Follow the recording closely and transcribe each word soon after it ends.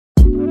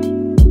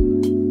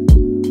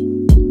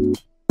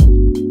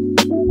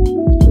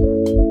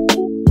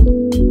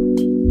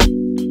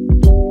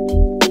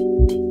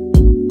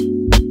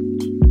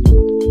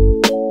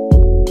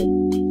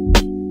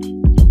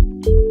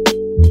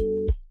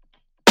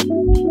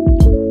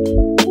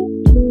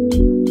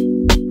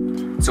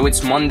So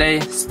it's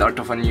Monday, start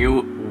of a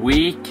new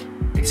week.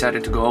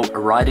 Excited to go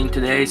riding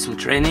today, some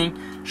training,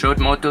 short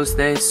motos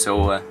day,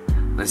 so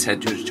let's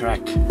head to the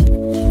track.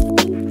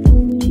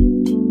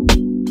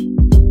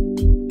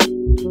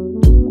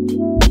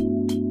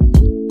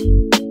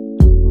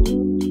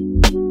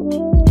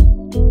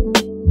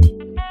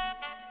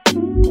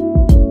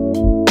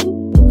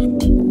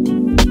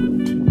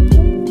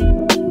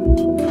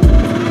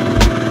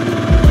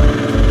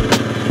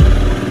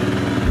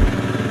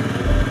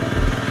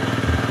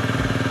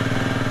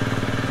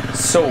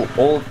 So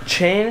all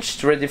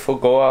changed, ready for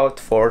go out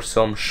for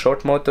some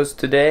short motos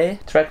today.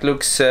 Track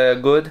looks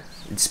good.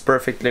 It's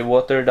perfectly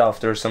watered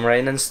after some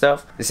rain and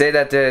stuff. They say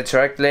that the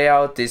track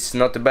layout is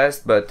not the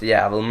best, but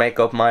yeah, I will make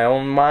up my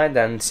own mind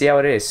and see how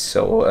it is.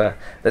 So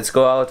let's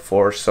go out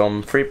for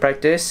some free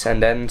practice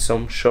and then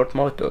some short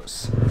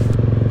motos.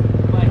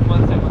 Mike,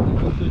 1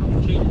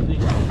 second. Change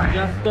things.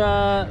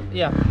 Just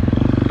yeah.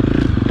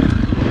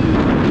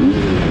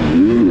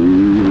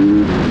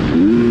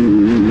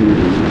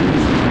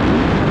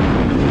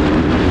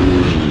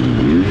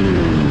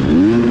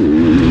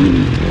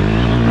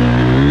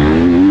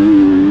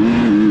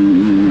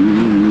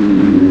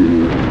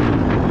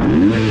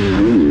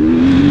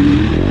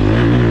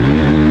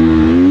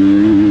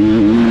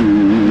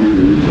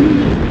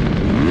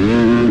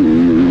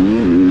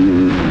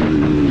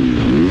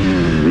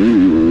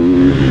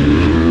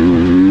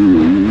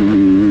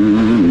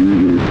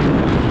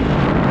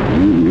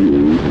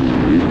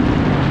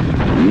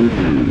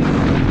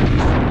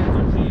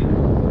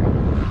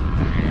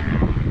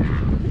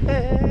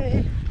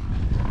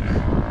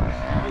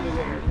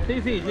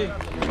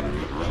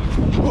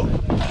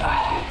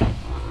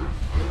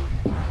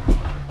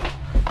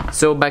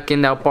 So back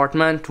in the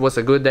apartment, was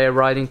a good day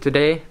riding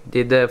today.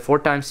 Did 4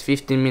 times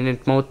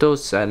 15-minute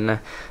motos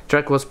and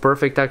track was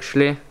perfect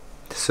actually.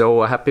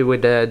 So happy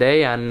with the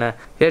day and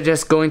yeah,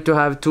 just going to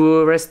have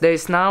 2 rest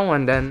days now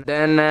and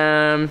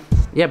then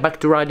yeah, back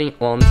to riding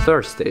on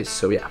Thursdays.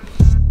 So yeah.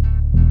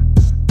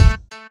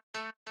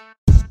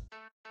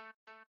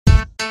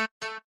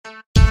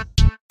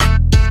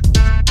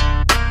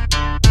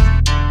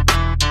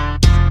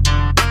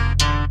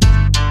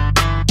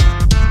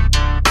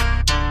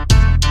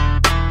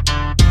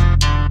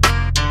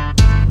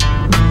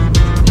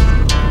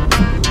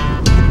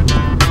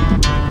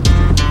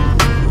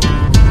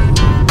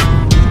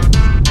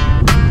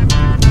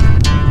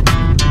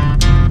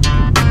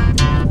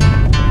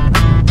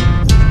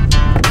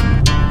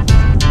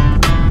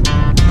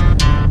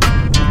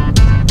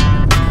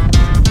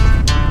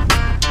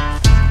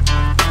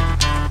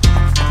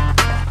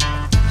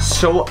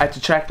 So at the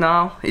track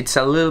now, it's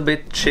a little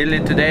bit chilly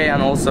today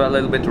and also a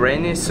little bit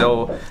rainy,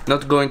 so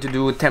not going to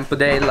do tempo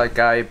day like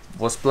I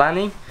was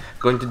planning.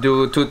 Going to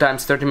do 2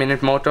 times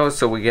 30-minute motos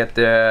so we get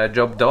the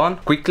job done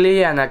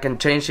quickly and I can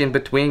change in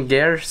between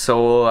gears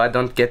so I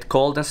don't get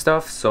cold and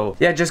stuff. So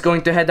yeah, just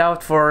going to head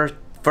out for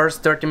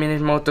first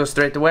 30-minute moto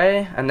straight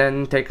away and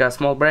then take a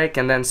small break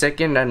and then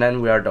second and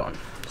then we are done.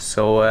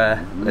 So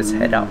let's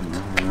head out.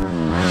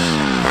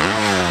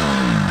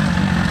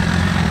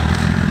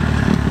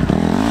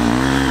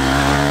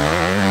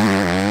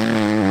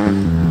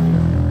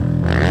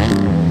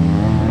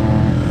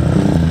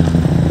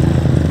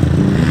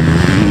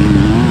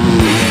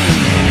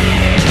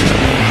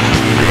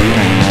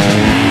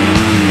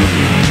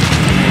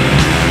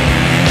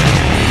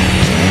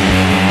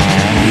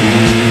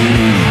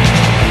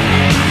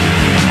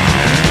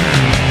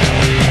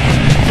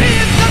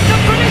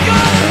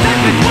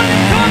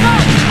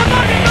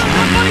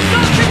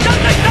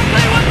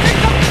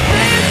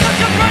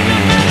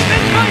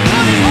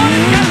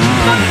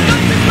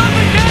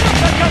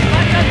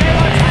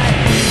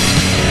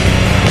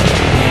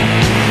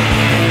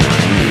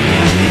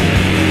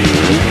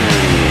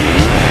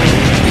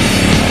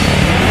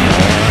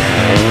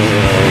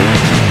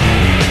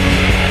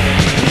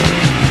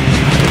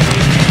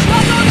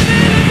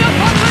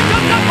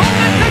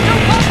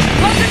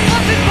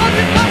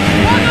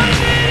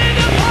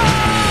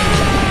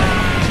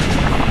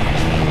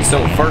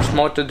 So first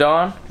moto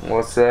done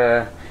was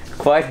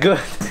quite good.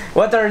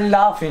 What are you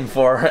laughing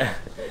for?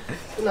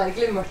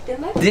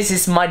 This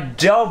is my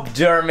job,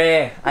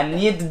 Jeremy. I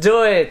need to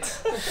do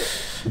it.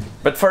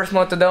 But first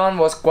moto done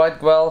was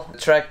quite well. The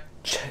track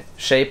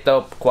shaped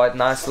up quite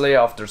nicely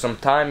after some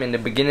time. In the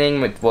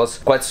beginning it was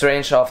quite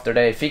strange after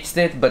they fixed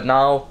it, but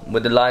now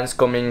with the lines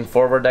coming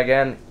forward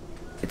again,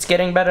 it's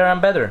getting better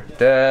and better.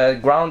 The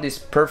ground is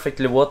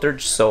perfectly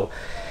watered, so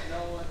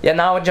yeah,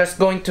 now we're just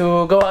going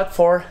to go out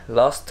for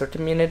last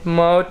 30-minute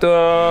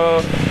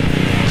moto.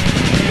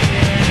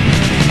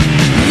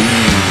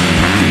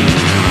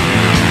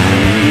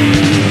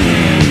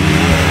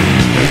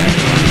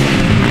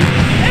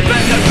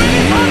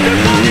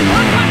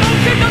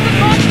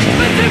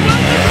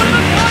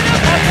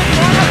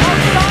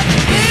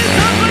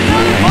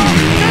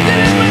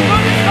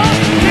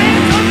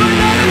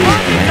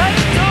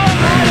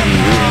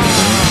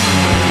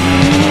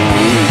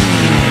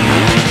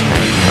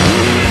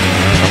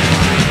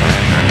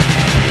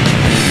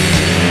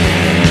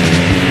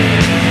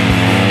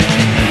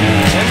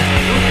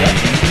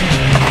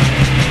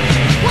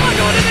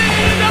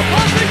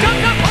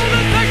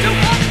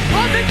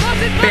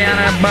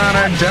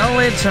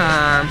 jelly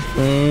time!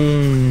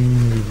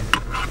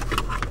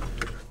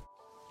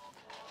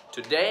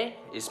 Today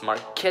is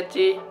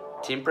Marchetti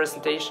team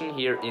presentation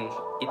here in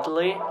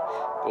Italy.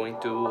 Going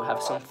to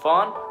have some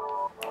fun.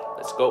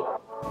 Let's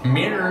go.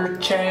 Mirror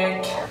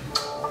check.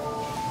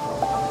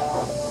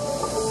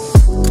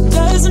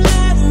 Doesn't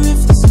matter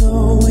if the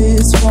snow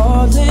is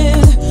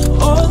falling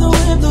or the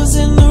windows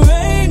in the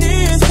rain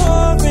is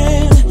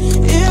pouring.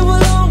 It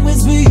will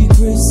always be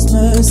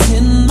Christmas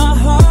in my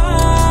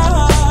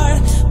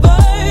heart.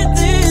 But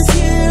this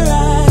year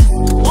I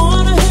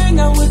wanna hang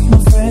out with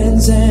my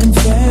friends and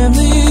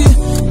family,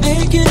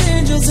 making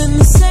angels in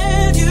the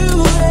sand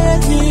you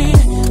and me.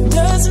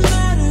 Doesn't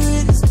matter,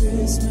 it's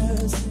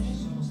Christmas.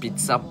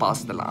 Pizza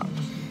Pasteland.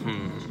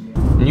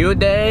 New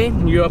day,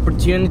 new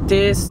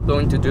opportunities,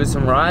 going to do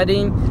some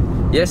riding.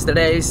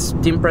 Yesterday's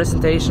team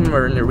presentation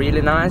were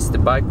really nice, the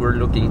bike were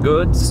looking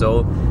good,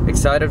 so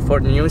excited for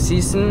the new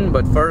season,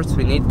 but first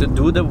we need to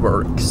do the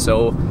work.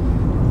 So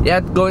yeah,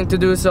 going to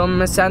do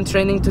some sand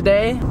training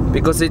today,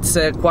 because it's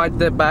quite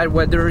the bad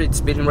weather, it's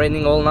been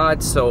raining all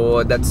night,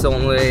 so that's the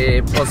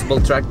only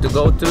possible track to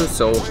go to,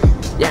 so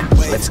yeah,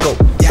 let's go.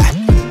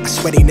 I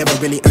swear they never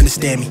really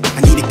understand me.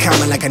 I need a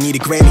comma like I need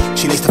a Grammy.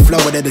 She laced the flow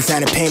with her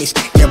designer panties.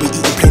 Yeah, we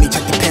eating plenty,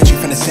 check the pantry.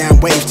 From the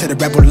sound waves to the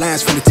rebel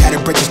lines, from the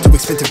tattered bridges to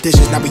expensive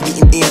dishes. Now we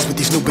eating ends with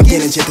these new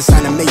beginnings. Yet the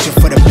sign a major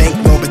for the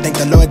bankroll, but thank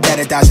the Lord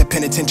that it dies at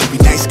penitentiary.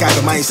 Night sky,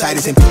 but my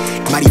inside is empty.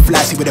 Mighty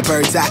flashy with a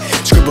bird's eye.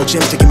 Scribble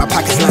gems to get my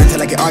pockets lined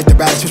till I get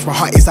arthritis. Switch my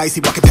heart is icy,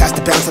 walking past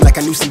the bouncer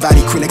like I knew somebody.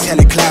 Crew like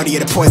hella cloudy,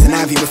 or the poison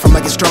ivy. Went from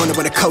like a stronger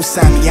with a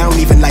co-sign me. I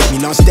don't even like me,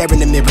 no, I'm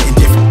staring in the mirror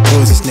indifferent.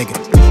 Who is this nigga?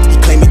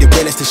 Claim me the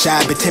realest, the shy,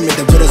 but timid.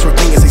 The riddles were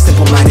fingers, they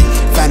simple-minded.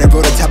 Find a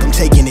road on top, I'm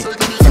taking it.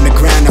 From the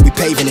ground, now we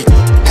paving it.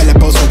 Hella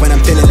boastful when I'm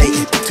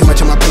ventilating. Too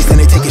much on my place, then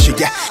they take a shit,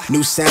 yeah.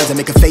 New sounds, I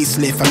make a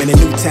facelift. I'm in a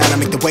new town, I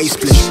make the wave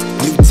split.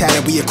 New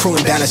talent, we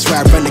accruing balance.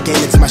 Where I run the game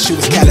until my shoe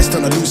is calloused.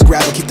 On a loose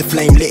gravel, keep the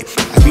flame lit.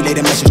 I relay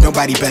the message,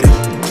 nobody better.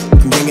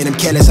 I'm bringing them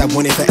careless, I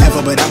want it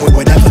forever, but I'm with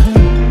whatever.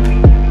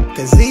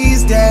 Cause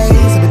these days,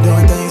 I've been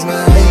doing things my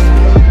way.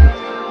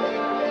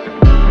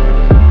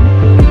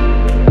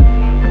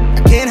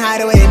 I can't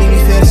hide away, make me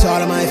feel this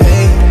all on my face.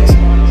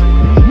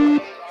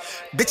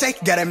 Bitch, I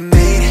got it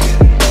made.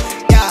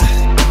 Yeah,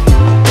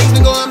 things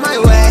been going my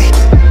way.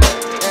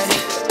 Yeah.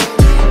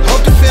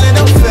 Hope the feeling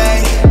don't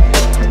fade.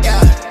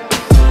 Yeah,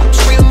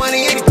 stream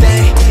money,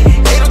 anything.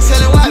 They don't tell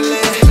it why I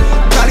live.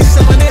 Probably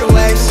someone in the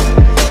waves.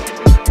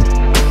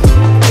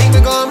 Things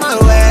been going my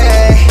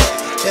way.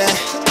 Yeah,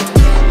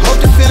 hope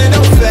the feeling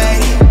don't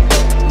fade.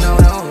 No,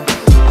 no,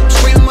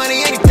 stream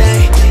money,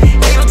 anything.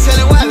 They don't tell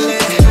it why I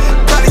live.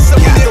 Probably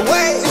someone in the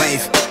waves.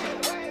 Wave.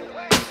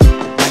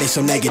 Why they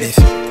so negative?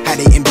 How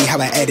they envy how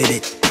I edit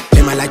it.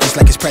 Live my life just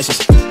like it's precious.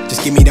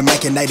 Just give me the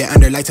mic and light it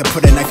under lights. I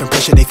put a knife in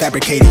pressure, they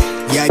fabricate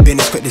it. Yeah, I been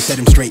as quick to set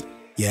them straight.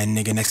 Yeah,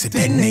 nigga next to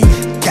detonate.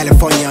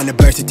 California on the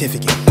birth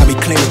certificate. I be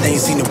claiming they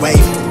ain't seen the wave.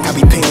 I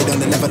be painted on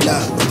the level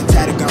up. With the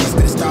tattered garments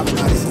that are stopping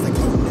all this is like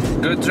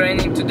good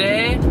training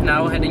today,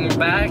 now heading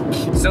back.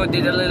 So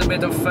did a little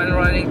bit of fun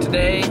riding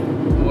today.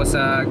 It was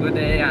a good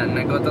day and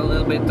I got a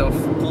little bit of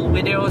cool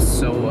videos,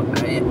 so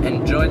I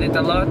enjoyed it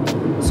a lot.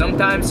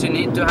 Sometimes you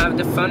need to have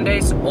the fun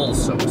days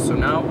also. So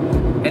now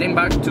heading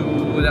back to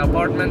the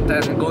apartment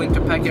and going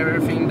to pack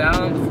everything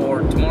down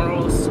for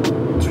tomorrow's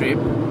trip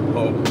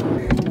home.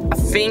 I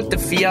think the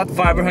Fiat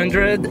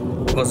 500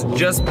 was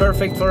just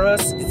perfect for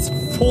us. It's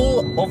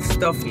full of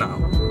stuff now.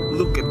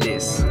 Look at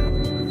this.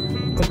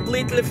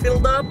 Completely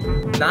filled up.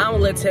 Now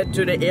let's head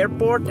to the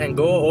airport and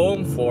go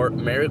home for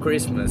Merry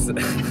Christmas.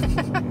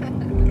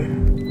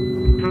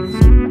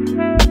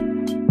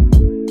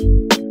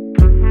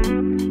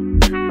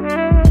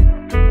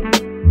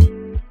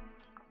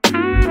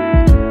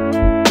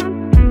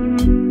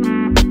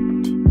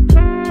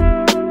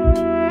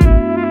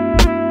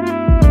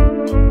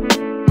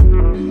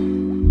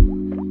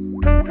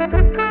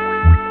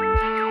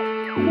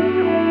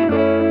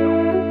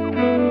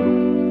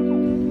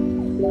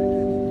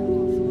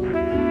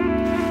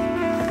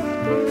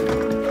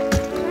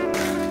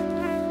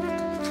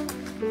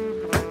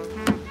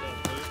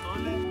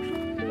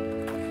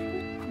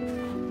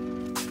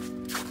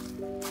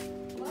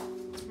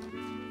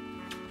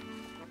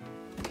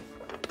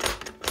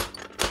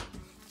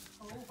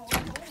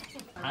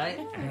 Hei.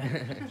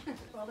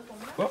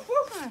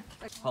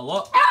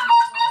 Hallo.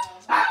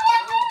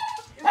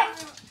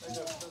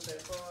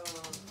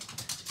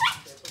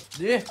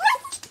 Du.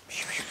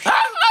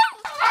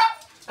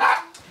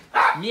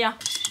 Mia.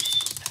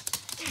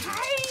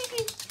 Hei!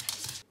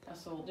 Jeg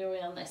så det jo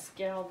i en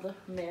eske jeg hadde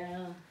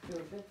med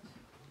jordbær.